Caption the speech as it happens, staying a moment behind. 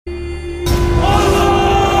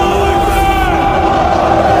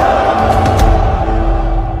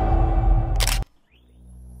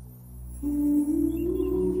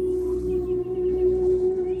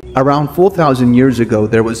Around 4,000 years ago,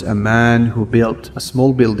 there was a man who built a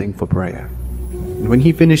small building for prayer. And when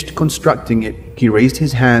he finished constructing it, he raised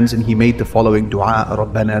his hands and he made the following dua: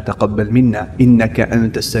 رَبَّنَا تَقَبَّلْ مِنَّا إِنَّكَ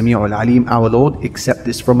أَنْتَ السَّمِيعُ الْعَلِيمُ. Our Lord, accept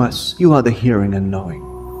this from us. You are the hearing and knowing.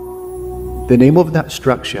 The name of that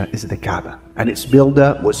structure is the Kaaba, and its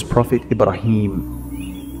builder was Prophet Ibrahim.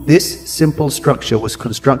 This simple structure was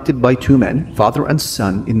constructed by two men, father and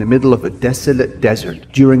son, in the middle of a desolate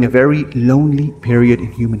desert during a very lonely period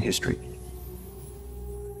in human history.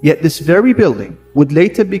 Yet this very building would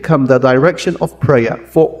later become the direction of prayer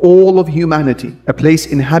for all of humanity, a place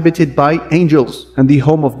inhabited by angels and the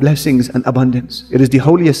home of blessings and abundance. It is the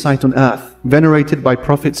holiest site on earth, venerated by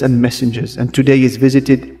prophets and messengers, and today is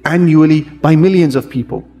visited annually by millions of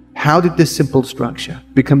people. How did this simple structure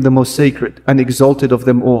become the most sacred and exalted of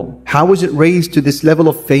them all? How was it raised to this level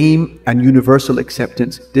of fame and universal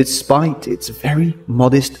acceptance despite its very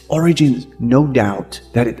modest origins? No doubt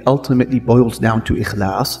that it ultimately boils down to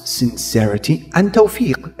ikhlas, sincerity, and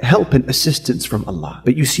tawfiq, help and assistance from Allah.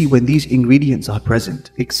 But you see, when these ingredients are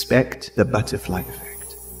present, expect the butterfly effect.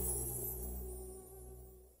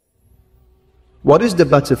 What is the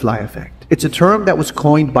butterfly effect? It's a term that was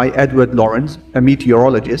coined by Edward Lorenz, a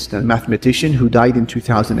meteorologist and mathematician who died in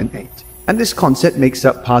 2008. And this concept makes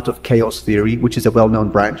up part of chaos theory, which is a well-known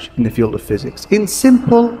branch in the field of physics. In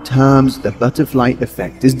simple terms, the butterfly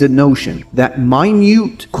effect is the notion that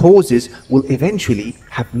minute causes will eventually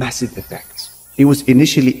have massive effects. It was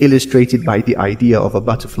initially illustrated by the idea of a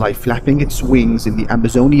butterfly flapping its wings in the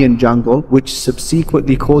Amazonian jungle, which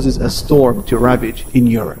subsequently causes a storm to ravage in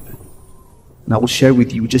Europe. And I will share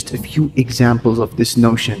with you just a few examples of this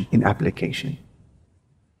notion in application.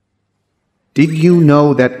 Did you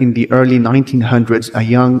know that in the early 1900s, a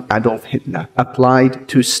young Adolf Hitler applied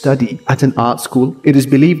to study at an art school? It is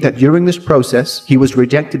believed that during this process, he was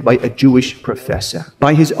rejected by a Jewish professor.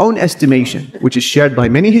 By his own estimation, which is shared by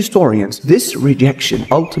many historians, this rejection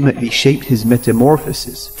ultimately shaped his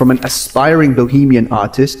metamorphosis from an aspiring bohemian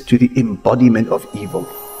artist to the embodiment of evil.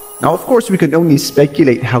 Now, of course, we can only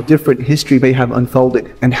speculate how different history may have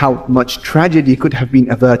unfolded and how much tragedy could have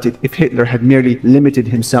been averted if Hitler had merely limited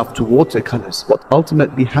himself to watercolors. What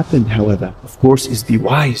ultimately happened, however, of course, is the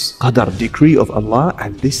wise qadar, decree of Allah,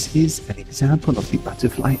 and this is an example of the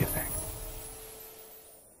butterfly effect.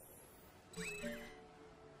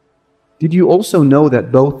 Did you also know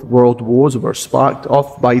that both world wars were sparked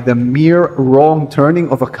off by the mere wrong turning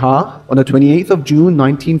of a car? On the 28th of June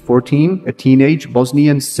 1914, a teenage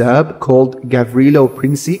Bosnian Serb called Gavrilo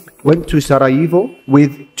Princip went to Sarajevo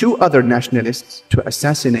with two other nationalists to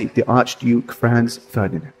assassinate the Archduke Franz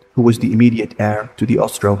Ferdinand, who was the immediate heir to the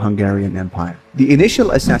Austro-Hungarian Empire. The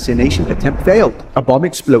initial assassination attempt failed. A bomb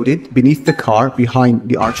exploded beneath the car behind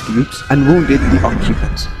the archdukes and wounded the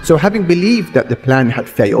occupants. So having believed that the plan had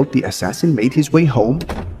failed, the assassin made his way home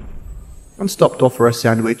and stopped off for a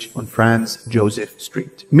sandwich on Franz Joseph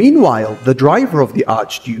Street. Meanwhile, the driver of the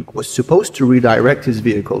Archduke was supposed to redirect his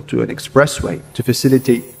vehicle to an expressway to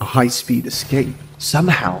facilitate a high-speed escape.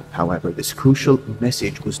 Somehow, however, this crucial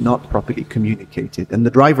message was not properly communicated, and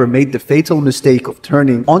the driver made the fatal mistake of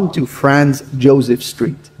turning onto Franz Joseph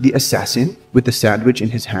Street. The assassin, with the sandwich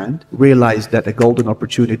in his hand, realized that a golden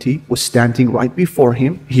opportunity was standing right before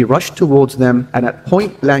him. He rushed towards them and at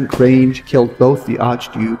point-blank range killed both the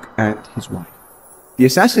Archduke and his wife. The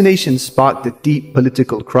assassination sparked a deep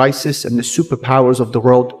political crisis, and the superpowers of the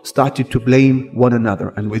world started to blame one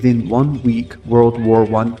another, and within 1 week, World War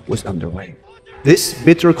I was underway. This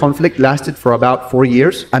bitter conflict lasted for about 4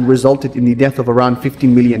 years and resulted in the death of around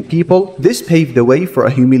 15 million people. This paved the way for a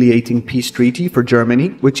humiliating peace treaty for Germany,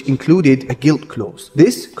 which included a guilt clause.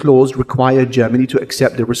 This clause required Germany to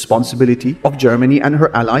accept the responsibility of Germany and her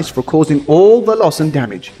allies for causing all the loss and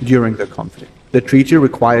damage during the conflict. The treaty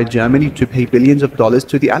required Germany to pay billions of dollars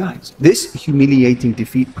to the Allies. This humiliating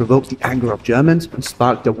defeat provoked the anger of Germans and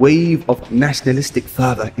sparked a wave of nationalistic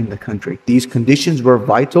fervor in the country. These conditions were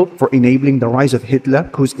vital for enabling the rise of Hitler,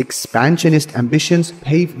 whose expansionist ambitions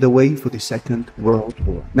paved the way for the Second World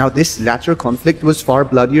War. Now, this latter conflict was far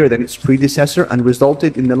bloodier than its predecessor and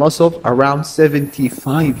resulted in the loss of around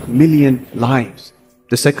 75 million lives.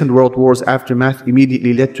 The Second World War's aftermath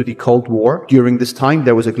immediately led to the Cold War. During this time,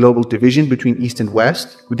 there was a global division between East and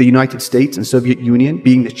West, with the United States and Soviet Union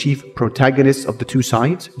being the chief protagonists of the two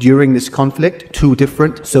sides. During this conflict, two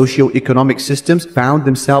different socio-economic systems found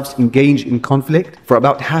themselves engaged in conflict for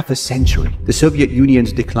about half a century. The Soviet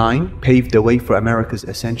Union's decline paved the way for America's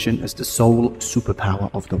ascension as the sole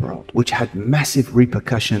superpower of the world, which had massive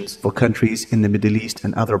repercussions for countries in the Middle East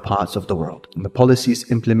and other parts of the world. And the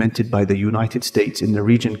policies implemented by the United States in the the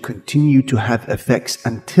region continue to have effects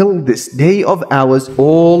until this day of ours,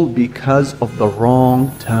 all because of the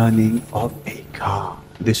wrong turning of a car.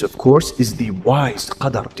 This, of course, is the wise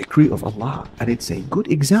qadar, decree of Allah, and it's a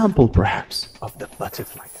good example, perhaps, of the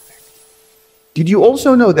butterfly effect. Did you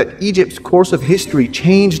also know that Egypt's course of history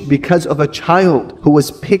changed because of a child who was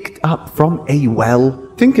picked up from a well?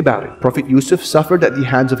 Think about it. Prophet Yusuf suffered at the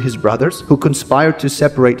hands of his brothers, who conspired to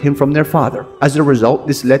separate him from their father. As a result,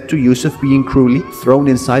 this led to Yusuf being cruelly thrown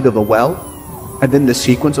inside of a well. And then the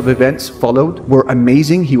sequence of events followed were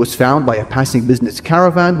amazing. He was found by a passing business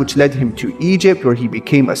caravan, which led him to Egypt, where he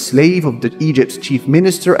became a slave of Egypt's chief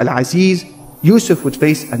minister, Al-Aziz. Yusuf would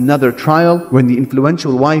face another trial when the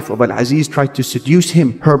influential wife of Al-Aziz tried to seduce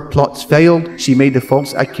him. Her plots failed. She made a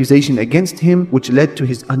false accusation against him, which led to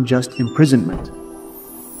his unjust imprisonment.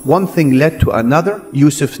 One thing led to another.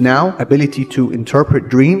 Yusuf's now ability to interpret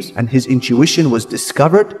dreams and his intuition was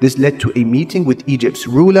discovered. This led to a meeting with Egypt's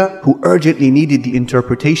ruler, who urgently needed the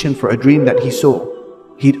interpretation for a dream that he saw.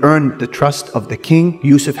 He'd earned the trust of the king.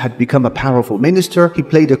 Yusuf had become a powerful minister. He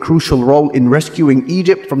played a crucial role in rescuing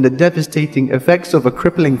Egypt from the devastating effects of a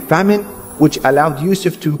crippling famine, which allowed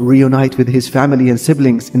Yusuf to reunite with his family and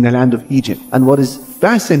siblings in the land of Egypt. And what is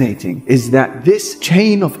fascinating is that this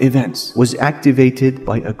chain of events was activated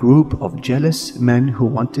by a group of jealous men who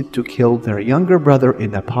wanted to kill their younger brother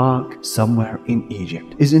in a park somewhere in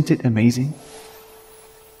Egypt. Isn't it amazing?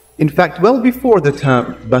 In fact, well before the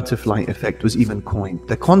term butterfly effect was even coined,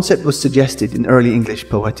 the concept was suggested in early English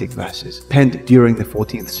poetic verses penned during the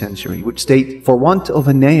 14th century, which state, "For want of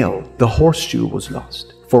a nail, the horseshoe was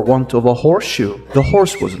lost. For want of a horseshoe, the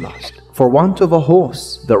horse was lost. For want of a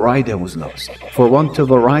horse, the rider was lost. For want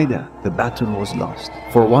of a rider, the battle was lost.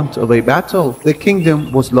 For want of a battle, the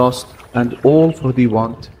kingdom was lost, and all for the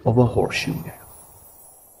want of a horseshoe nail."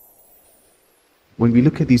 When we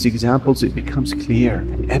look at these examples, it becomes clear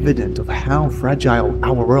and evident of how fragile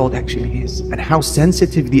our world actually is, and how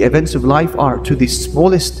sensitive the events of life are to the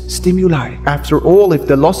smallest stimuli. After all, if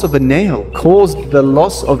the loss of a nail caused the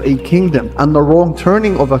loss of a kingdom, and the wrong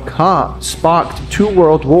turning of a car sparked 2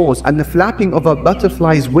 world wars, and the flapping of a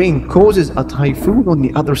butterfly's wing causes a typhoon on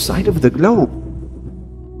the other side of the globe,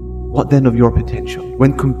 what then of your potential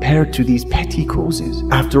when compared to these petty causes?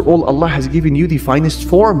 After all, Allah has given you the finest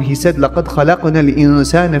form. He said, لَقَدْ خَلَقْنَا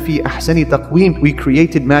الْإِنسَانَ فِي أَحْسَنِ تَقْوِيمٍ. We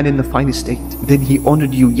created man in the finest state. Then He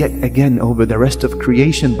honored you yet again over the rest of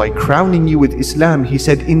creation by crowning you with Islam. He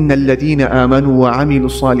said, إِنَّ الَّذِينَ آمَنُوا وَعَمِلُوا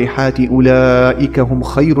الصَّالِحَاتِ أُولَٰئِكَ هُمْ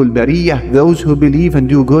خَيْرُ الْبَرِيَّةِ. Those who believe and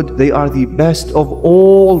do good, they are the best of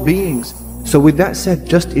all beings. So with that said,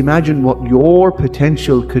 just imagine what your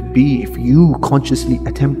potential could be if you consciously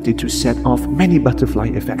attempted to set off many butterfly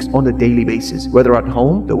effects on a daily basis, whether at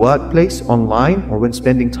home, the workplace, online, or when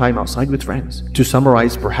spending time outside with friends. To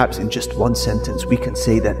summarize, perhaps in just one sentence, we can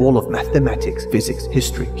say that all of mathematics, physics,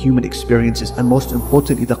 history, human experiences, and most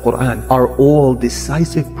importantly the Quran, are all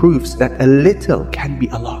decisive proofs that a little can be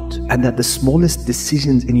a lot, and that the smallest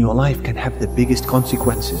decisions in your life can have the biggest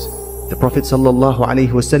consequences. The Prophet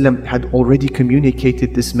ﷺ had already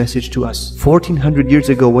communicated this message to us 1400 years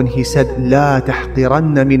ago when he said, لا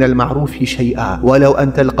تحقرن من المعروف شيئا ولو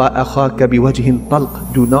أن تلقى أخاك بوجه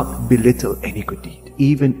طلق. Do not belittle any good deed,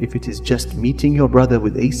 even if it is just meeting your brother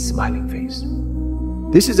with a smiling face.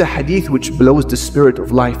 This is a hadith which blows the spirit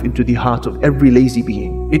of life into the heart of every lazy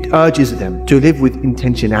being. It urges them to live with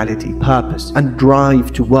intentionality, purpose, and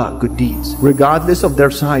drive to work good deeds, regardless of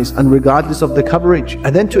their size and regardless of the coverage,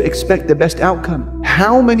 and then to expect the best outcome.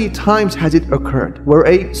 How many times has it occurred where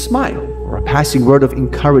a smile or a passing word of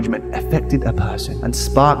encouragement affected a person and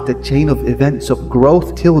sparked a chain of events of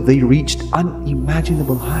growth till they reached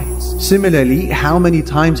unimaginable heights? Similarly, how many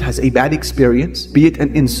times has a bad experience, be it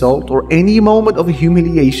an insult or any moment of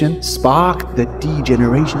humiliation, sparked the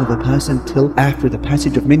degeneration of a person till after the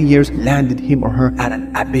passage of many years landed him or her at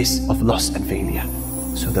an abyss of loss and failure?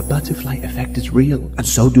 So the butterfly effect is real, and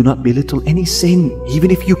so do not belittle any sin,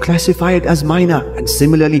 even if you classify it as minor. And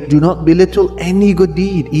similarly, do not belittle any good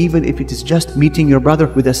deed, even if it is just meeting your brother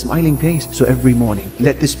with a smiling face. So every morning,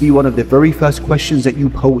 let this be one of the very first questions that you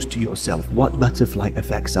pose to yourself. What butterfly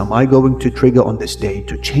effects am I going to trigger on this day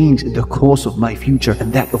to change the course of my future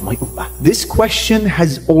and that of my ummah? This question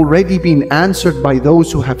has already been answered by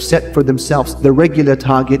those who have set for themselves the regular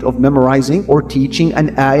target of memorizing or teaching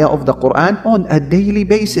an ayah of the Quran on a daily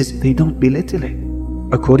basis. They don't belittle it.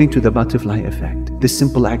 According to the butterfly effect, this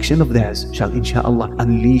simple action of theirs shall inshallah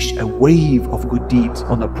unleash a wave of good deeds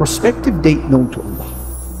on a prospective date known to Allah.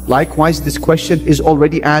 Likewise, this question is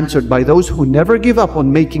already answered by those who never give up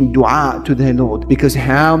on making dua to their Lord, because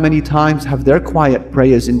how many times have their quiet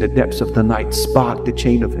prayers in the depths of the night sparked the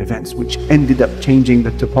chain of events which ended up changing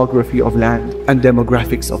the topography of land and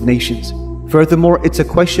demographics of nations. Furthermore, it's a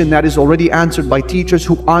question that is already answered by teachers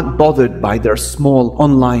who aren't bothered by their small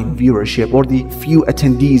online viewership or the few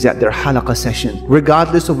attendees at their halaqah session,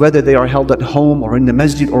 regardless of whether they are held at home or in the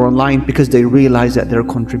masjid or online, because they realize that their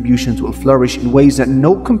contributions will flourish in ways that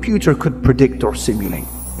no computer could predict or simulate.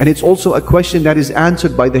 And it's also a question that is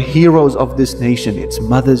answered by the heroes of this nation, its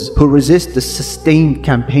mothers, who resist the sustained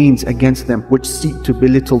campaigns against them which seek to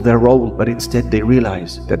belittle their role, but instead they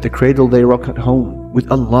realize that the cradle they rock at home with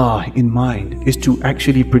Allah in mind is to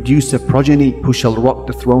actually produce a progeny who shall rock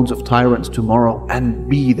the thrones of tyrants tomorrow and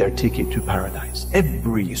be their ticket to paradise.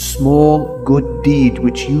 Every small good deed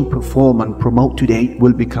which you perform and promote today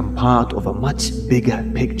will become part of a much bigger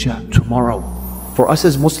picture tomorrow. For us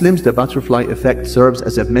as Muslims, the butterfly effect serves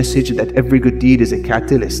as a message that every good deed is a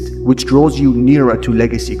catalyst which draws you nearer to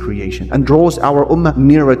legacy creation and draws our ummah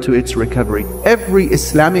nearer to its recovery. Every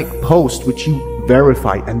Islamic post which you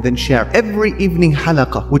verify and then share, every evening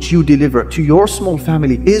halaqah which you deliver to your small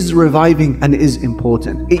family is reviving and is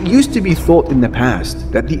important. It used to be thought in the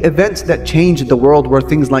past that the events that changed the world were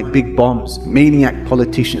things like big bombs, maniac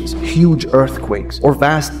politicians, huge earthquakes, or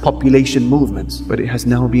vast population movements. But it has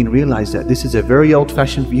now been realized that this is a very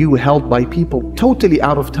old-fashioned view held by people totally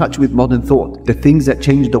out of touch with modern thought. The things that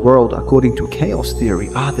change the world, according to chaos theory,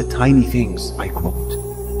 are the tiny things, I quote.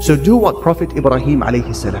 So do what Prophet Ibrahim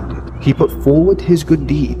alayhi salam did. He put forward his good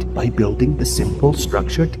deed by building the simple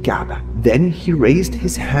structured Kaaba. Then he raised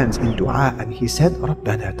his hands in dua and he said,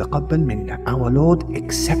 Rabbana taqabbal minna, our Lord,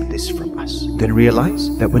 accept this from us. Then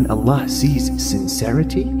realize that when Allah sees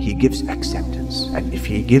sincerity, He gives acceptance. And if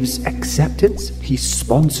He gives acceptance, He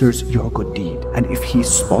sponsors your good deed. And if He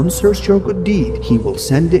sponsors your good deed, He will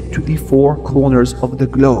send it to the four corners of the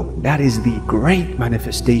globe. That is the great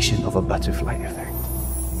manifestation of a butterfly effect.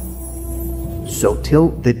 So till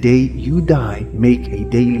the day you die, make a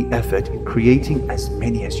daily effort in creating as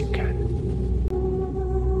many as you can.